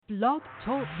Blog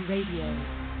Talk Radio.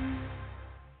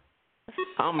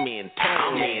 I'm in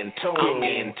tune.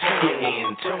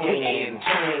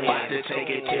 About to take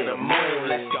it to the moon.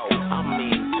 Let's go. I'm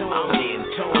in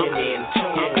tune.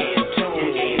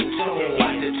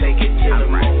 About to take it to the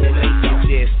moon. Let's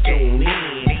just tune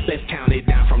in. Let's count it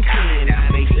down from 10. 9,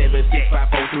 8, 7, 6, 5,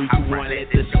 4, 3, 2, 1.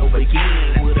 Let the show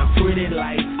begin. With a pretty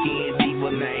light skin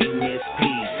diva named Ms.P.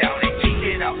 Shout it, keep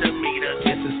it off the meter.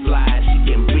 Just as fly as she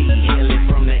can be. Hailing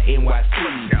from the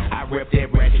NYC. I rep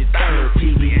that ratchet third.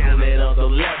 TV on that other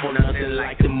level. Nothing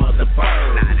like the mother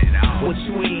bird. What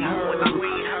you ain't heard,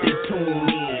 then tune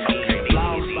in.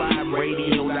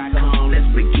 Blogspiradio.com. Let's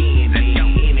begin.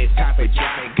 Any topic,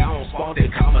 drop it, gon' spark the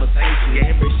conversation.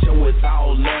 Every show is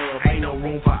all love. Ain't no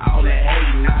room for all that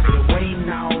hating. I've been waiting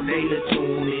all day to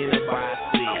tune in about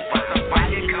this.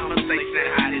 Fire conversation,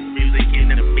 hottest music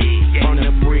in the mix. From the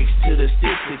bricks to the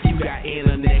sticks, if you got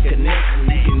internet connection,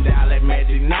 you can dial that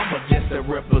magic number just to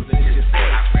represent your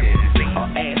section. Or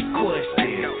ask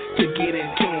questions to get in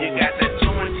tune. You got the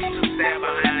joint, you stand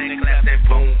behind and clap that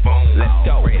boom boom. Let's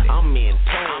go. I'm in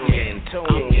tune.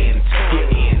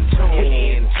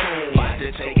 About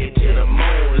to take it to the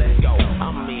moon. Let's go.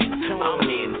 I'm in tune. About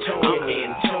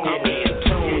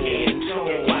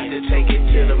to take it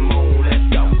to the moon.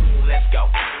 Let's go.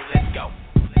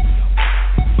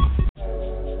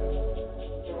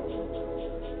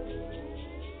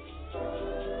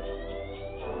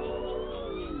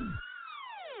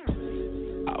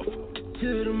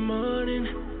 To the morning,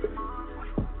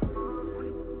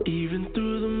 even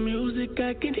through the music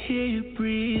I can hear you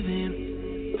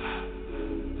breathing.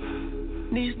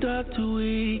 Knees start to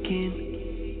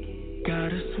weaken,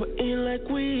 got us sweating like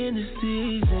we in the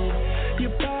season.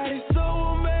 Your body's so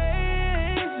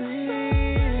amazing,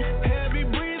 heavy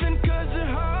breathing 'cause your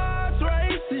heart's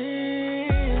racing.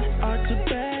 Arch your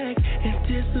back,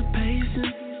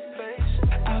 anticipation.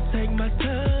 I'll take my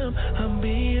time, I'm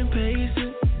being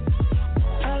patient.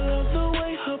 I love the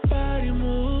way her body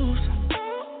moves.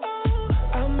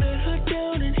 I met her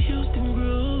down in Houston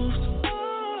grooves.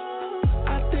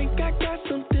 I think I got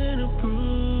something to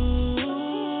prove,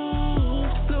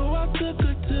 so I took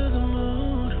her to the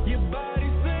moon. Your body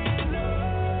saying no.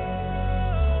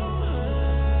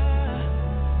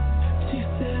 She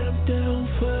said I'm down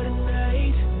for the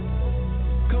night.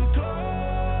 Come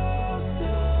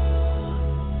closer.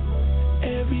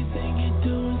 Everything you're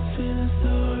doing feeling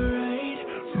so right.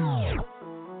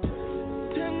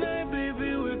 Tonight,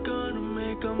 baby, we're gonna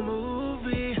make a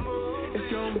movie.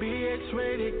 It's gonna be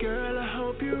X-rated, girl, I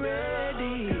hope you're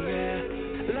ready. Yeah.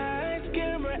 Lights,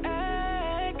 camera,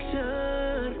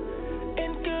 action.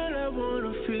 And girl, I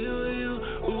wanna feel you.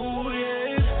 Ooh,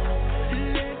 yeah.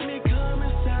 Let me come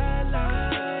inside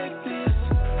like this.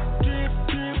 Drip,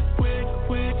 drip, wet,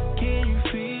 wet, can you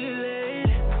feel it?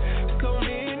 So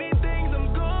many things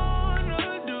I'm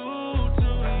gonna do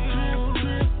to you. Drip,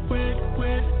 drip, wet,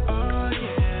 wet, oh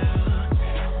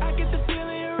yeah. I get the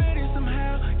feeling you're ready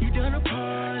somehow. You done a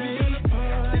party.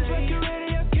 Seems like you're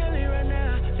ready, I'll kill it right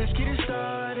now. Let's get it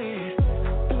started.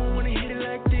 Ooh, wanna hit it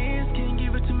like this? Can you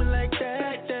give it to me like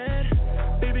that?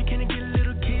 Baby, can I get a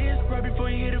little kiss right before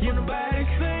you hit it from the back?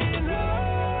 Saying no.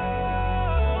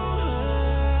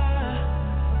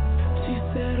 She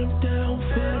said I'm down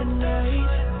for the night.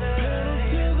 Pedal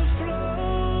to the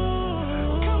floor.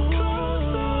 Come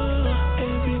closer.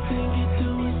 Everything you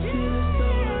do is feeling so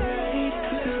right.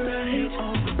 Right here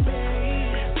on the bed.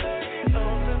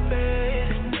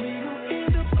 And we gon'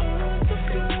 end up on the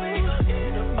floor.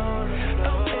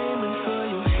 I'm aiming for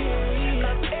your head.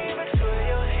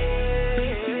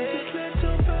 Baby, just let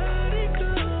your body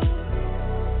go.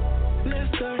 Let's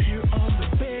start here on the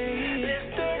bed.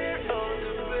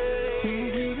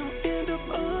 And we gon' end up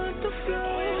on the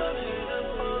floor.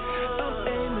 I'm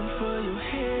aiming for your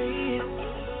head.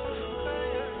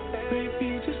 Baby,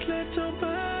 just let your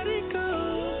body go.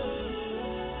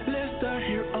 Let's start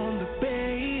here on the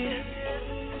bed.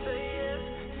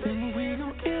 Then we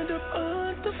gon' end up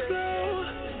on the floor.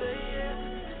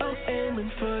 I'm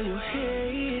aiming for your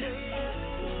head.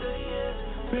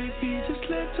 Baby, just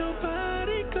let your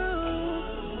body go.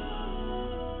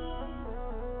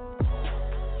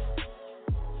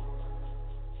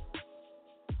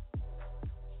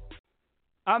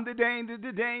 I'm the Dane,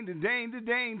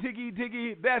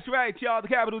 Tiggy. That's right, y'all. The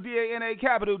capital D-A-N-A,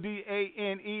 capital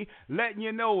D-A-N-E. Letting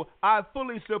you know I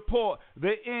fully support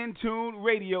the NTUNED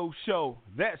radio show.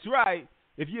 That's right.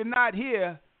 If you're not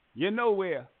here, you're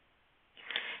nowhere.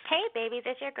 Hey, babies,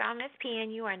 it's your girl, Ms.P,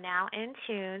 and you are now in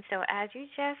tune. So as you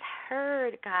just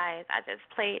heard, guys, I just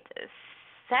played this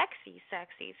sexy,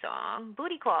 sexy song,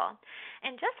 Booty Call.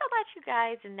 And just to let you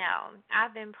guys know,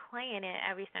 I've been playing it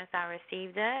ever since I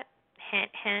received it.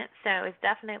 Hint, hint. So it's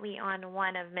definitely on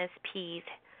one of Ms. P's,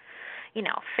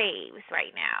 faves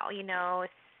right now.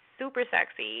 It's super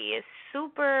sexy. It's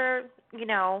super,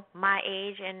 my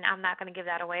age, and I'm not going to give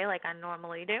that away like I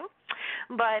normally do.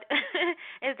 But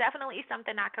it's definitely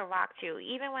something I could rock to.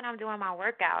 Even when I'm doing my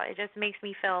workout, it just makes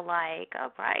me feel like,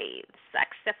 all right,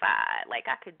 sexified. Like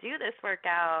I could do this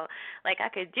workout. Like I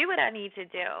could do what I need to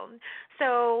do.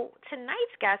 So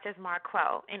tonight's guest is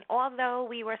Marquo. And although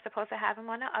we were supposed to have him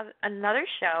on another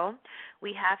show,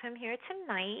 we have him here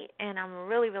tonight, and I'm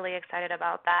really, really excited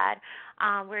about that.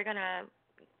 We're going to,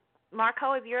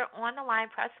 Marquo, if you're on the line,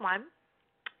 press 1.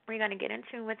 We're going to get in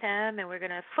tune with him, and we're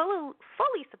going to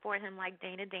fully support him, like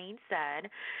Dana Dane said.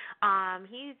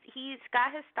 He's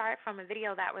got his start from a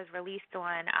video that was released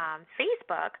on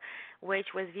Facebook, which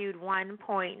was viewed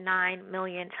 1.9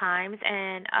 million times.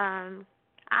 And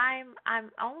I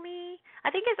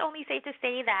think it's only safe to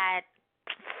say that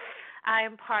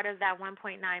I'm part of that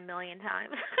 1.9 million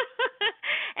times.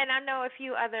 And I know a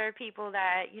few other people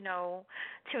that,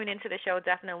 tune into the show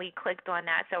definitely clicked on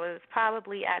that. So it was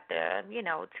probably at the,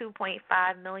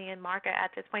 2.5 million marker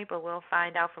at this point, but we'll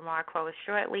find out from Marquo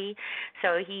shortly.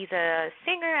 So he's a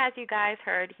singer, as you guys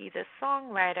heard. He's a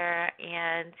songwriter,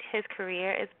 and his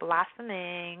career is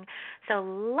blossoming. So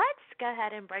let's go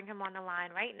ahead and bring him on the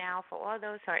line right now. For all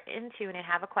those who are in tune and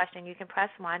have a question, you can press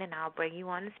 1, and I'll bring you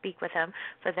on to speak with him.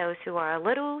 For those who are a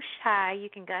little shy, you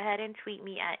can go ahead and tweet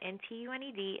me at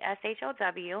NTUNED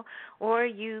or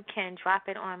you can drop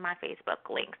it on my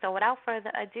Facebook link. So without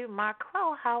further ado,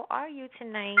 Marquo, how are you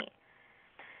tonight?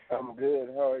 I'm good.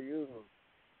 How are you?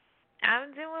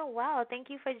 I'm doing well. Thank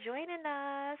you for joining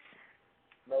us.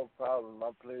 No problem.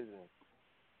 My pleasure.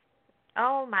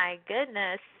 Oh, my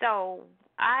goodness. So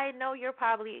I know you're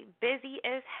probably busy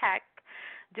as heck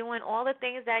doing all the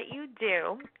things that you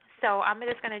do. So I'm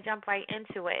just going to jump right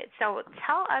into it. So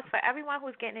tell us, for everyone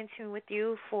who's getting in tune with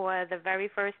you for the very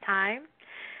first time,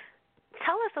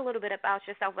 tell us a little bit about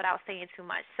yourself without saying too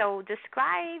much. So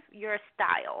describe your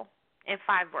style in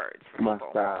 5 words. My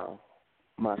style.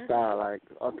 My style,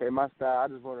 my style, I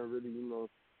just want to really,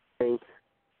 think.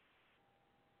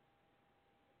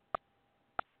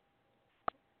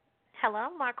 Hello,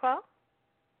 Marquo?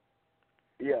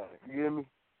 Yeah, you hear me?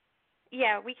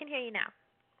 Yeah, we can hear you now.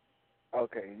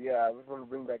 Okay, yeah, I just want to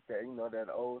bring back that, that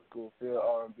old school feel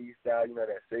R&B style, that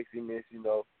sexiness,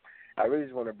 I really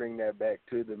just want to bring that back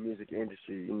to the music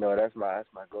industry. That's my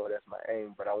goal, that's my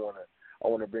aim. But I want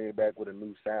to bring it back with a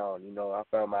new sound. I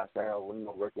found my sound when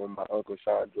working with my uncle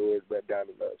Sean George back down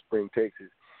in Spring,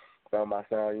 Texas. Found my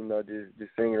sound,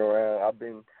 just singing around. I've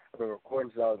been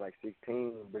recording since I was like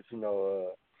 16, but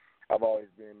I've always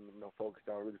been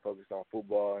really focused on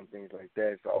football and things like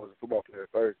that. So I was a football player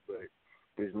first, but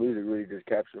this music really just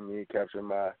captured me, captured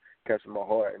my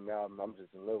heart, and now I'm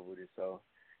just in love with it. So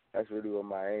that's really what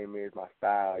my aim is, my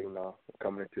style,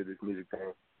 coming into this music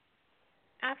thing.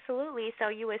 Absolutely. So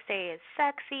you would say it's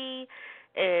sexy,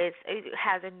 it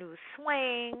has a new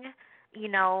swing,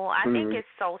 I think it's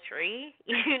sultry,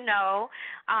 Yeah.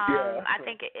 I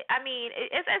think,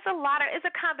 it's a lot of, it's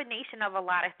a combination of a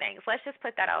lot of things. Let's just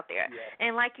put that out there. Yeah.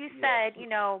 And like you said,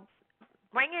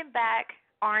 bringing back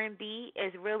R&B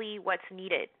is really what's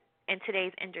needed in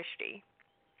today's industry.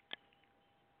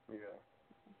 Yeah.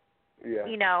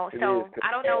 So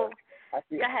I don't know. I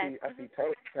see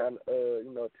Tank kind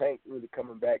of, Tank really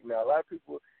coming back now. A lot of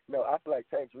people, I feel like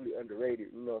Tank's really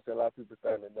underrated. A lot of people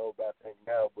starting to know about Tank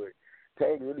now, but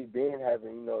Tank really been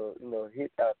having,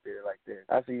 hits out there like that.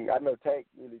 I know Tank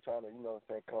really trying to,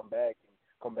 come back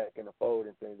in the fold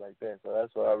and things like that. So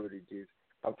that's what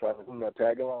I'm trying to,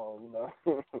 tag along,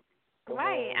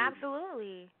 Right,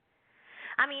 absolutely.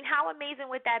 I mean, how amazing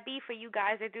would that be for you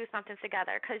guys to do something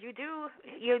together? Because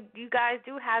you guys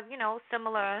do have,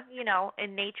 similar,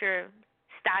 in nature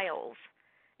styles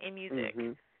in music.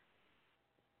 Mm-hmm.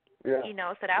 Yeah.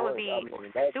 So that would be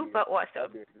super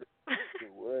awesome. It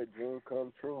would. Dream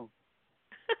come true.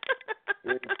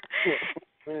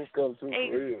 Dream come true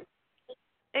for real.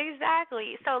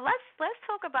 Exactly. So let's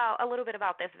talk about a little bit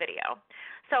about this video.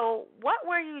 So what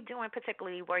were you doing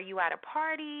particularly? Were you at a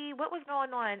party? What was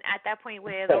going on at that point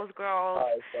where those girls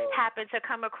happened to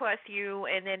come across you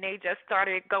and then they just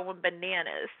started going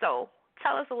bananas? So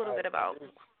tell us a little bit about.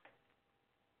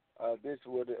 This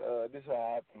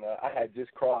how happened. I had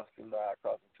just crossed. I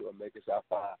crossed into Omega Psi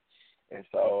Phithat, and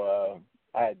so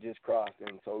I had just crossed,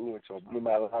 and so we went to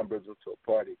my line brothers went to a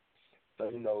party. So,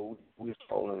 we was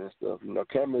trolling and stuff.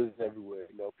 Cameras everywhere.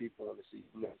 People want to see,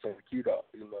 take the cute off,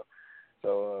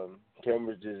 So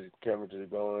camera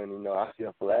just going. You know, I see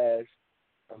a flash.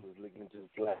 I'm just looking into the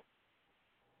flash.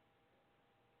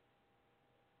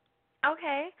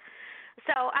 Okay.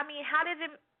 So, I mean,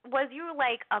 was you,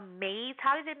 like, amazed?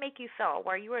 How did it make you feel?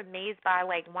 Were you amazed by,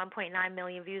 like, 1.9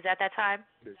 million views at that time?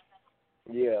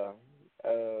 Yeah.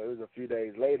 It was a few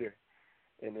days later.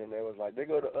 And then they was like, they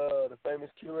go to the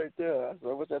famous Q right there. I said,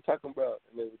 what's that talking about?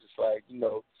 And they were just like, you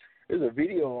know, there's a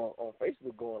video on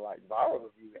Facebook going, like, viral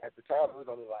of you. At the time, it was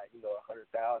only, like, you know,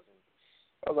 100,000.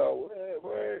 I was like,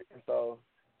 what? And so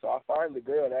I found the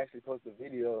girl that actually posted the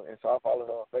video, and so I followed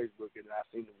her on Facebook, and I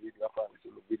seen the video. I finally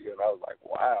seen the video, and I was like,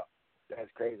 wow,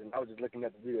 that's crazy. And I was just looking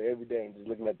at the video every day and just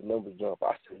looking at the numbers jump.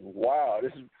 I said, wow,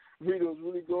 this video is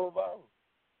really going viral.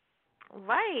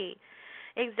 Right.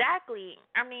 Exactly.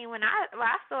 I mean, when I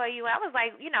saw you, I was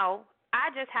like, you know,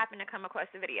 I just happened to come across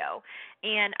the video,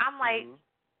 and I'm like,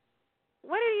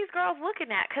 what are these girls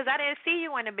looking at? Because I didn't see you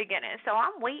in the beginning. So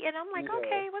I'm waiting. I'm like,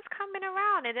 okay, what's coming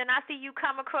around? And then I see you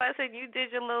come across, and you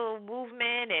did your little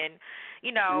movement and,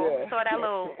 you know, saw that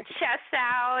little chest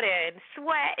out and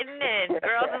sweating, and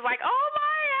girls was like, oh,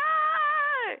 my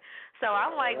God. So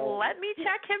I'm like, let me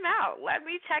check him out.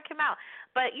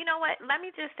 But you know what? Let me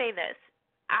just say this.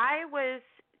 I was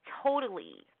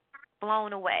totally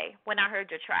blown away when I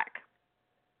heard your track.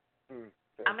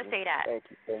 I'm going to say that.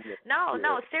 Thank you. No,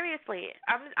 seriously.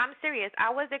 I'm serious.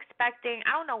 I was expecting,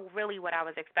 I don't know really what I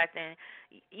was expecting.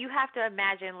 You have to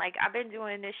imagine, like, I've been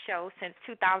doing this show since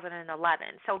 2011.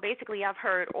 So basically I've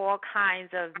heard all kinds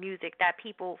of music that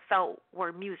people felt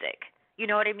were music. You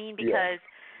know what I mean? Because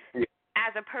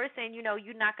as a person, you know,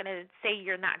 you're not going to say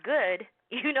you're not good.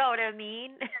 You know what I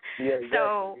mean? Yeah,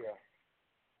 exactly.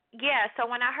 So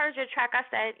when I heard your track, I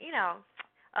said, you know,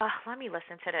 let me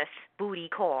listen to this booty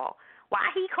call. Why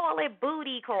he call it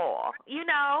booty call, you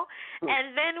know?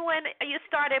 And then when you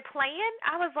started playing,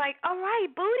 I was like, all right,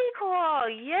 booty call,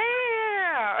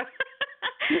 yeah.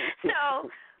 So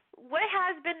what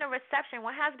has been the reception?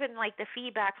 What has been, like, the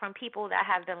feedback from people that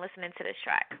have been listening to this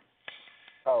track?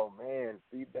 Oh, man,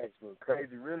 feedback's been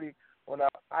crazy. Really, when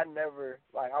I never,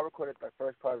 like, I recorded the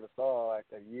first part of the song, like,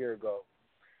 a year ago.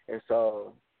 And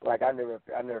so, like, I never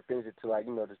finished it till, like,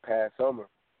 you know, this past summer.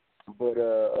 But,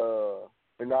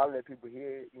 you know, I let people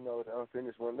hear it, you know, the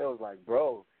unfinished one. They was like,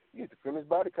 bro, you need to finish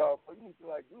Body Call, bro. You need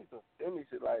to finish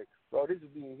it. Like, bro, this is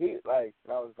being hit. Like,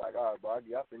 and I was like, all right, bro,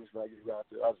 I'll finish when I get around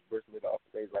to it. I was bursting it off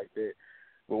and things like that.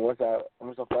 But once I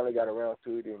finally got around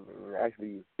to it and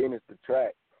actually finished the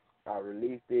track, I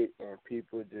released it, and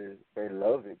people they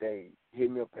love it. They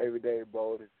hit me up every day,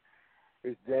 bro.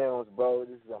 It's jams, bro.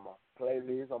 This is on my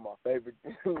playlist, on my favorite,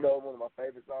 you know, one of my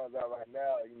favorite songs out right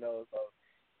now, you know. So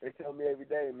they tell me every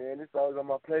day, man, this song's on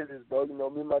my playlist, bro. You know,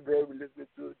 me and my girl, we listening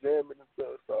to it, jamming and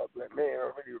stuff. So I'm like, man, I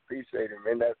really appreciate it,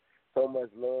 man. That's so much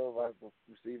love. I've been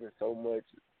receiving so much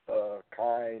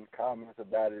kind comments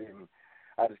about it, and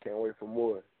I just can't wait for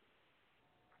more.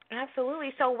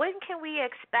 Absolutely. So when can we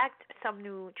expect some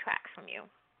new tracks from you?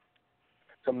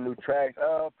 Some new tracks.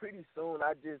 Pretty soon.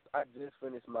 I just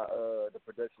finished my the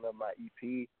production of my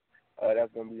EP.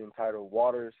 That's gonna be entitled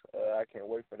Waters. I can't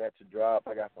wait for that to drop.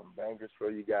 I got some bangers for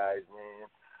you guys, man.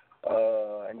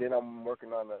 And then I'm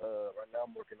working on right now.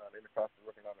 I'm working on in the process of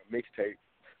working on a mixtape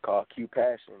called Q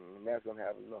Passion, and that's gonna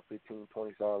have 15,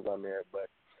 20 songs on there. But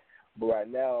right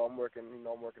now I'm working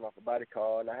off a Body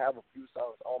Call, and I have a few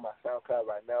songs on my SoundCloud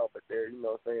right now. But they're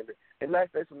saying that it's nice.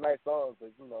 There's some nice songs,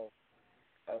 but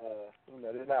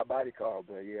they're not Body Call,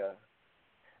 but yeah,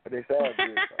 but they sound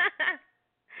good.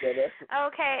 So.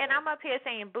 Okay, and I'm up here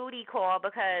saying booty call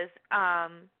because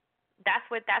that's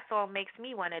what that song makes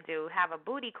me want to do, have a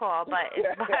booty call, but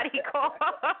it's body call.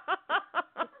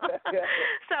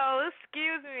 So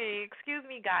excuse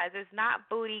me, guys. It's not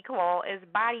booty call. It's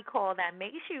body call that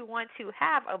makes you want to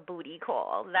have a booty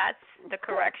call. That's the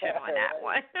correction on that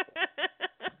one.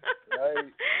 Right.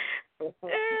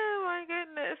 Oh my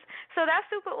goodness. So that's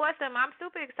super awesome. I'm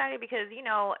super excited because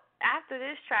after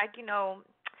this track,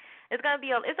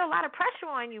 it's a lot of pressure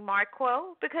on you,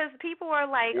 Marquo, because people are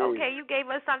like, okay, you gave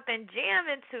us something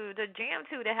to jam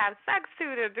to have sex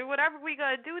to do whatever we're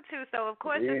gonna do to. So of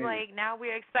course it's like now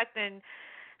we're expecting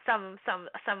some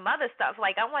other stuff.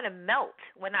 Like I want to melt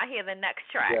when I hear the next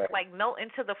track, like melt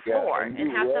into the floor and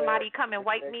have somebody come and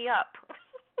wipe me up.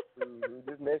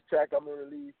 This next track I'm gonna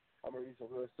release it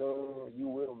real soon. You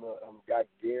will melt. I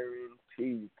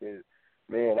guarantee. Cause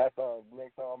man, that song, the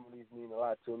next song I'm gonna release mean a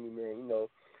lot to me, man.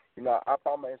 I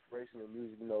found my inspiration in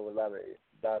music, a lot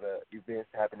of events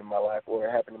happen in my life or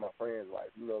happen in my friends'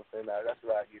 life. You know what I'm saying? That's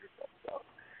where I get it from. So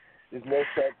this next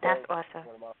track, that's awesome.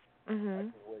 I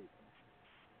can't wait.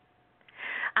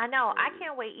 I know. I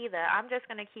can't wait either. I'm just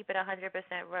going to keep it 100%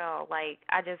 real. Like,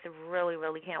 I just really,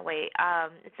 really can't wait.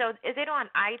 So is it on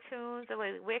iTunes? Or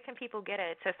where can people get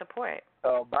it to support?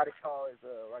 Body Call is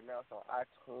right now. It's on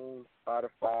iTunes,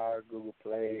 Spotify, Google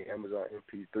Play, Amazon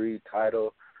MP3,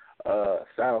 Tidal,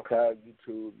 SoundCloud,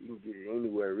 YouTube. You can get it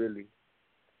anywhere, really.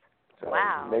 So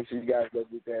wow. Make sure you guys go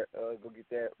get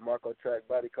that Marco track,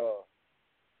 Body Call.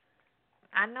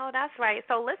 I know that's right.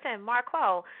 So listen,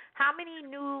 Marquo, how many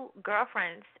new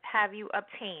girlfriends have you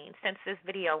obtained since this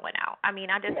video went out? I mean,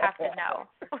 I just have to know.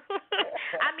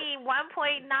 I mean,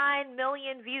 1.9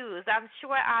 million views. I'm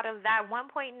sure out of that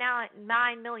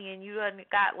 1.9 million, you done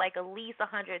got like at least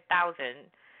 100,000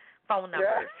 phone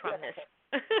numbers from this.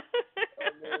 I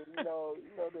mean, you know,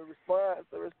 the response,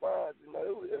 it was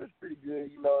pretty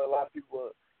good. You know, a lot of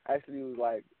people actually was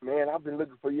like, man, I've been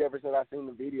looking for you ever since I seen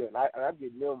the video, and I'm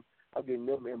getting them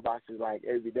inboxes like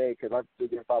every day because I still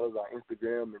get followers on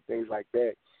Instagram and things like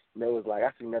that. And it was like,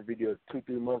 I seen that video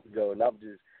 2-3 months ago, and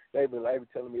they've been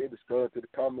telling me, they been scrolling through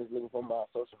the comments looking for my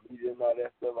social media and all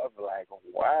that stuff. I was like,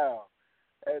 wow,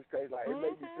 that's crazy. Like, it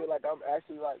makes me feel like I'm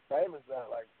actually like famous now.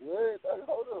 Like, what? Like,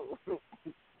 hold on.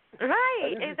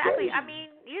 Right, like, exactly. I mean,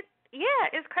 yeah,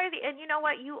 it's crazy. And you know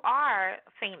what? You are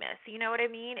famous. You know what I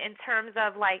mean? In terms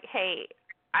of like, hey,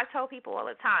 I tell people all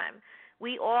the time,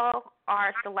 we all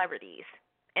are celebrities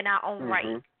in our own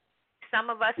right. Some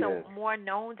of us are more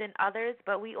known than others,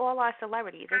 but we all are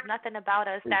celebrities. There's nothing about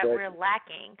us that we're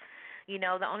lacking. You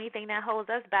know, the only thing that holds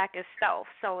us back is self.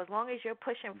 So as long as you're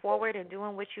pushing forward and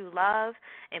doing what you love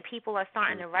and people are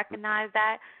starting to recognize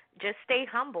that, just stay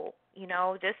humble, you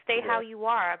know, just stay how you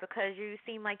are because you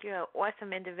seem like you're an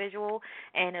awesome individual.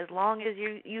 And as long as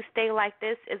you stay like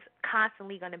this, it's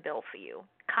constantly going to build for you.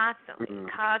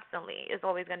 Constantly. It's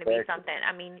always going to be something.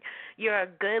 I mean, you're a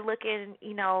good-looking,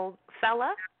 you know,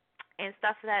 fella and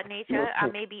stuff of that nature. I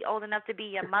may be old enough to be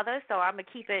your mother, so I'm going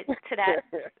to keep it to that.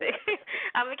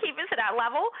 I'm going to keep it to that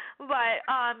level. But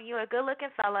you're a good-looking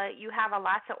fella. You have a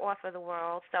lot to offer the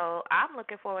world, so I'm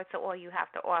looking forward to all you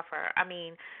have to offer. I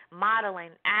mean,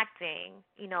 modeling, acting,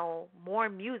 you know, more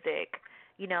music,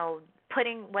 you know,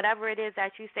 putting whatever it is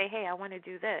that you say, hey, I want to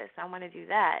do this, I want to do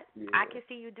that. I can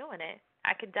see you doing it.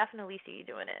 I can definitely see you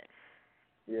doing it.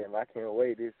 Yeah, and I can't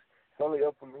wait. It's only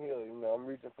up from here. You know, I'm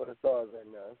reaching for the stars right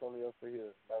now. It's only up from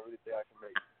here. I really think I can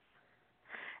make it.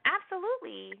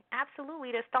 Absolutely.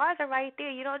 Absolutely. The stars are right there.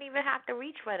 You don't even have to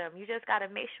reach for them. You just got to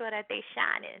make sure that they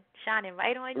shining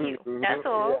right on you. That's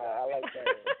all. Yeah, I like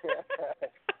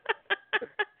that.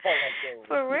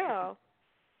 For real.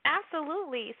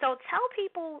 Absolutely. So tell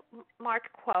people,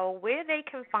 Marquo, where they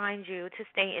can find you to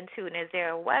stay in tune. Is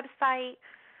there a website?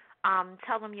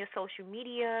 Tell them your social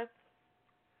media.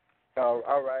 All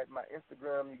right. My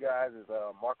Instagram, you guys, is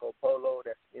Marco Polo.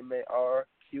 That's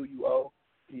MarQuoPollo.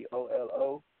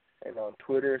 And on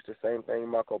Twitter, it's the same thing,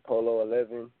 Marco Polo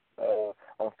 11.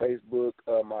 On Facebook,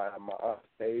 my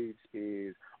page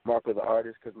is Marco the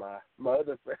Artist because my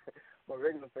other my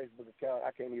regular Facebook account,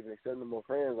 I can't even accept no more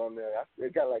friends on there. I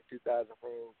got like 2,000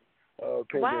 friends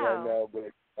pending right now,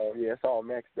 but yeah, it's all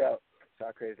maxed out. So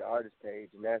I created the artist page,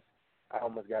 and I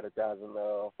almost got 1,000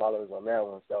 followers on that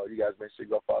one. So you guys make sure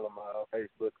you go follow my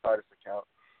Facebook artist account.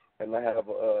 And I have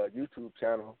a YouTube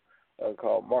channel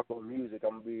called Marco Music.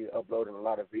 I'm gonna be uploading a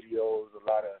lot of videos,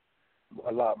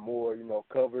 a lot more, you know,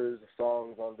 covers,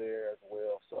 songs on there as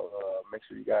well. So make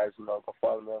sure you guys, you know, go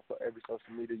follow me on every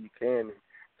social media you can and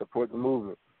support the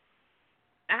movement.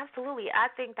 Absolutely. I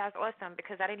think that's awesome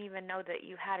because I didn't even know that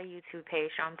you had a YouTube page,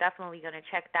 so I'm definitely going to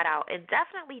check that out. And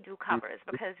definitely do covers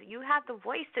because you have the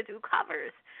voice to do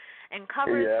covers. And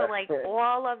covers for, like,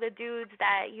 all of the dudes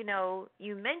that, you know,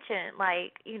 you mentioned,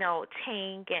 like, you know,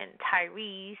 Tank and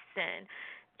Tyrese and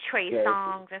Trey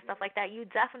Songz and stuff like that. You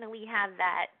definitely have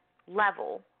that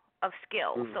level of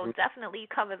skill. So definitely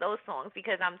cover those songs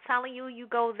because I'm telling you, you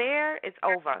go there, it's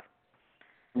over.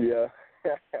 Yeah.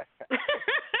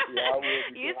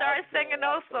 You start singing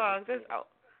those songs.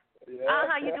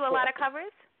 You do a lot of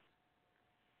covers?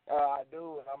 I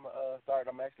do, and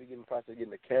I'm actually getting the process of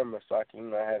getting the camera so I can, you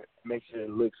know, make sure it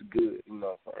looks good, you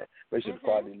know what I'm saying? Make sure the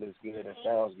quality looks good and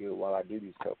sounds good while I do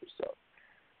these covers. So.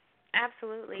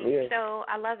 Absolutely. Yeah. So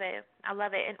I love it.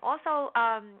 And also,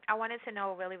 I wanted to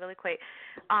know really, really quick,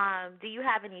 do you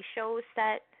have any shows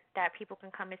set that people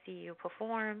can come and see you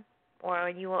perform? Or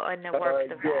are you in the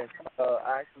works of that? Yes.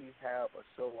 I actually have a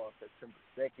show on September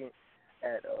 2nd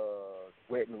at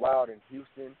Wet n Wild in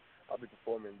Houston. I'll be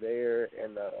performing there.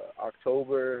 And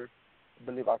October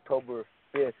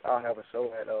 5th, I'll have a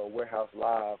show at Warehouse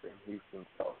Live in Houston.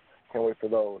 So can't wait for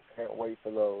those.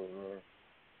 Man.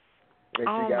 Make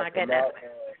sure you guys come out.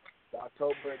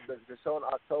 The show in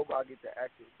October, I get the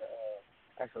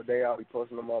actual day. I'll be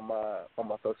posting them on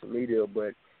my social media,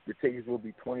 but the tickets will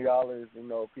be $20. You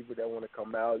know, people that want to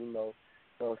come out, you know,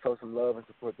 show some love and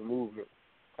support the movement.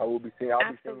 I'll be singing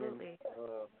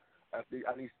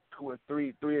at least three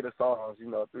of the songs. You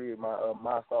know, three of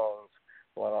my songs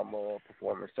while I'm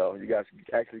performing. So you guys can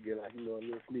actually get a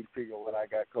little sneak peek of what I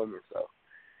got coming. So.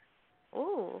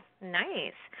 Ooh,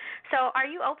 nice. So are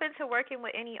you open to working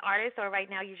with any artists, or right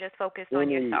now you just focused on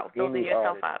yourself, building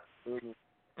yourself up?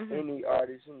 Any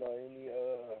artists, you know,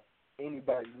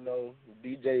 anybody, you know,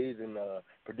 DJs and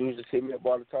producers hit me up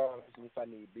all the time. If I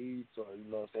need beats or,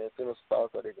 you know what I'm saying, send them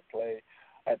stuff so they can play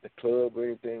at the club or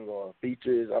anything, or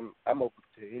features. I'm open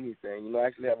to anything. You know, I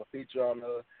actually have a feature on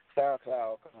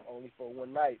SoundCloud, Only for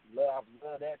One Night. I love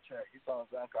that track. It's on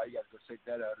SoundCloud. You got to go check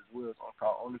that out as well. It's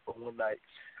called Only for One Night.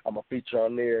 I'm a feature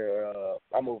on there.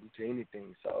 I'm open to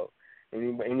anything. So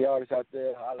any artists out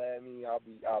there, holler at me. I'll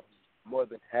be more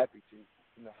than happy to,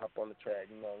 you know, hop on the track.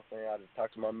 You know what I'm saying? I'll just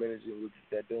talk to my manager and we'll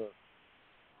get that done.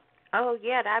 Oh,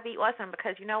 yeah, that'd be awesome,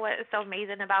 because you know what is so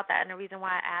amazing about that, and the reason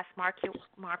why I asked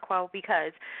Marquo,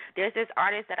 because there's this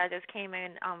artist that I just came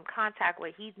in contact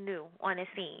with. He's new on the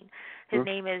scene. His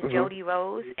name is Jody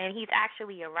Rose, and he's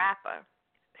actually a rapper.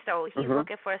 So he's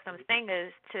looking for some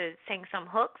singers to sing some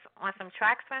hooks on some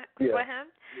tracks for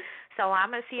him. So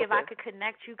I'm going to see if I could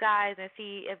connect you guys and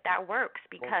see if that works,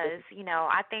 because, you know,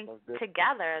 I think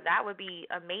together that would be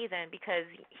amazing, because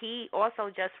he also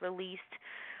just released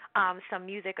some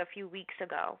music a few weeks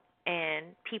ago, and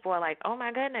people are like, oh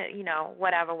my goodness, you know,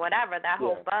 whatever, that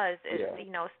whole buzz is, you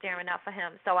know, staring up for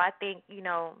him. So I think, you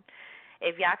know,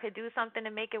 if y'all could do something to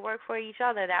make it work for each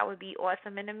other, that would be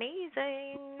awesome and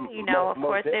amazing. You know, of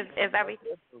course, if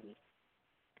everything,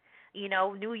 you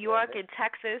know, New York and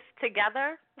Texas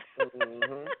together.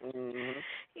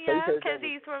 Yeah, because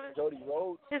he's from Jody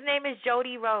Rose. His name is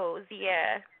Jody Rose.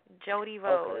 Yeah, Jody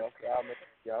Rose.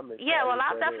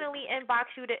 I'll definitely inbox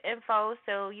you the info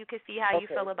so you can see how you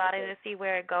feel about it and see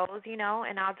where it goes, you know,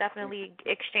 and I'll definitely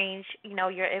exchange, you know,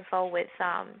 your info with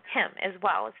him as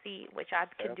well, see which I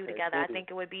can do together. I think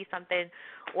it would be something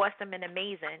awesome and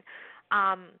amazing.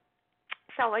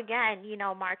 So again, you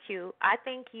know, Marquo, I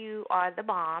think you are the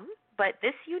bomb, but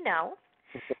this you know.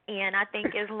 And I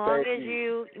think as long as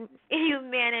you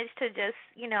manage to just,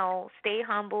 you know, stay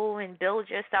humble and build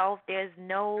yourself, there's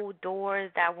no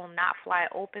doors that will not fly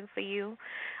open for you.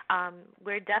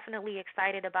 We're definitely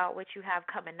excited about what you have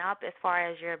coming up as far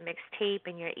as your mixtape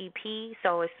and your EP.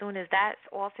 So as soon as that's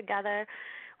all together,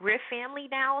 we're family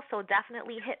now, so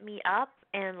definitely hit me up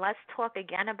and let's talk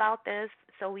again about this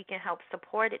so we can help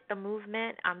support the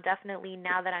movement. I'm definitely,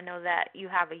 now that I know that you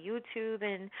have a YouTube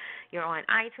and you're on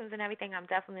iTunes and everything, I'm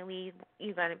definitely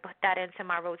going to put that into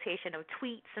my rotation of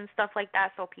tweets and stuff like that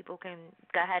so people can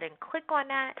go ahead and click on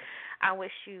that. I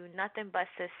wish you nothing but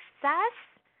success,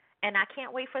 and I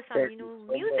can't wait for some new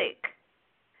music.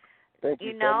 Thank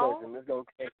you so much, and it's going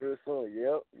to come through soon.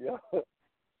 Yep.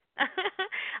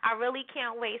 I really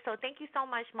can't wait. So thank you so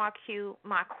much,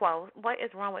 Marquo. What is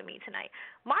wrong with me tonight?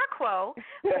 Marquo,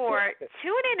 for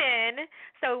tuning in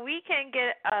so we can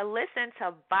get a listen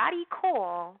to Body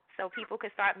Call so people can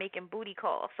start making booty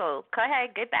calls. So go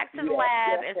ahead, get back to the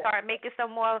lab and start making some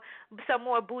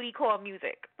more booty call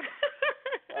music.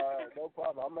 All right, no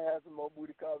problem. I'm going to have some more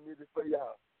booty call music for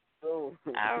y'all soon.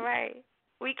 All right.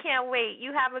 We can't wait.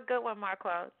 You have a good one,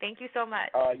 Marquo. Thank you so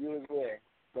much. You as well.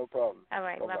 No problem. All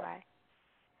right, bye-bye.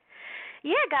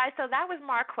 Yeah, guys, so that was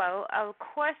Marquo. Of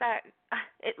course,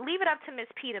 leave it up to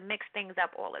Ms.P to mix things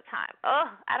up all the time.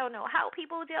 I don't know how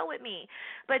people deal with me,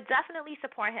 but definitely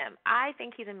support him. I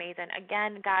think he's amazing.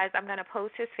 Again, guys, I'm going to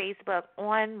post his Facebook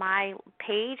on my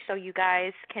page so you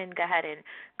guys can go ahead and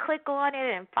click on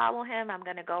it and follow him. I'm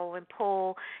going to go and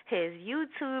pull his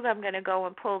YouTube. I'm going to go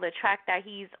and pull the track that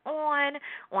he's on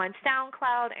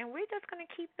SoundCloud, and we're just going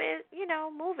to keep it, you know,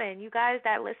 moving. You guys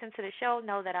that listen to the show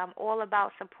know that I'm all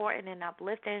about supporting and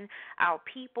uplifting our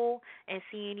people and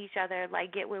seeing each other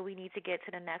like get where we need to get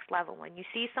to the next level. When you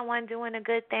see someone doing a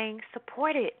good thing,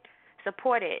 support it.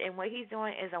 And what he's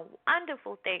doing is a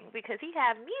wonderful thing because he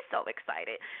had me so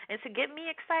excited. And to get me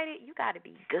excited, you got to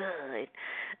be good.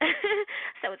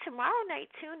 So tomorrow night,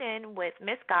 tune in with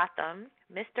Miss Gotham,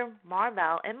 Mr.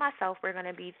 Marvell, and myself. We're going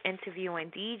to be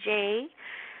interviewing DJ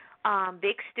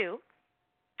Big Stu.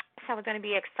 So it's going to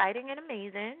be exciting and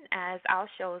amazing, as our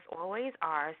shows always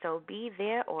are. So be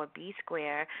there or be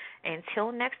square.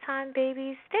 Until next time,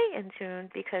 babies, stay in tune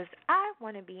because I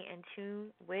want to be in tune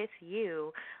with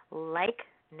you like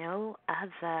no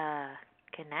other.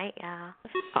 Good night, y'all.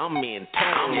 I'm in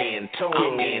tune.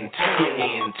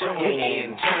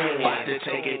 About to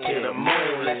take it to the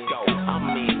moon. Let's go. I'm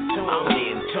in tune.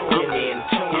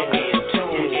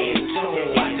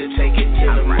 About to take it to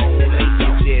the moon.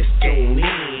 Let's just tune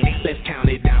in. Let's count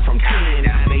it down from 10.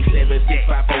 9, 8, 7, 6,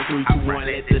 5, 4, 3, 2, 1.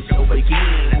 Let the show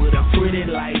begin. With a pretty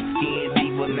light skin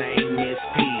diva named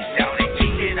Ms.P. Shout it,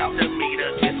 keep it off the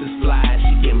meter. Just as fly as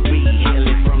she can be.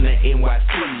 Hailing from the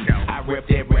NYC. I rep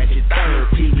that ratchet third.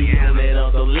 TV on that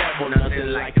other level. Nothing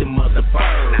like the mother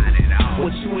bird.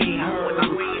 What you ain't heard,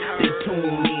 then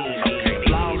tune in.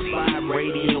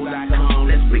 Blogspiradio.com,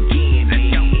 let's begin.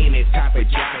 Any type of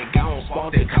job, gone,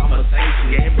 spark the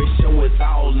conversation. Every show is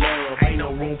all love, ain't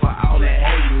no room for all that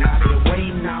hating. I've been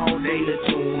waiting all day to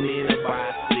tune in to buy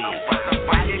six.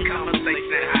 Fire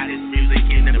conversation, hottest music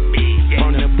in the mix.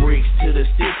 From the bricks to the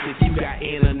sticks, if you got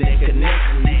internet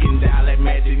connection, you can dial that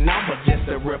magic number just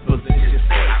to represent your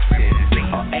section.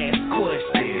 Or ask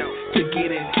questions to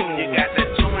get in tune. You got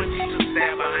that joint, you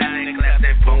stand behind and clap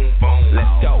that boom boom.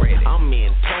 Let's go. I'm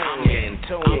in tune.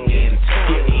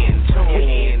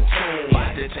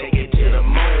 About to take it to the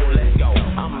moon. Let's go.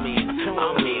 I'm in tune.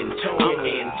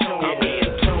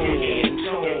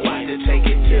 About to take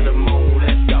it to the moon.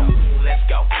 Let's go.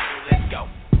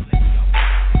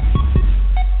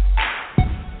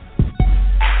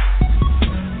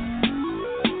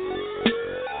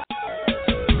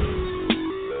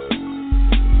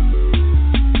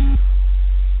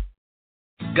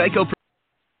 Geico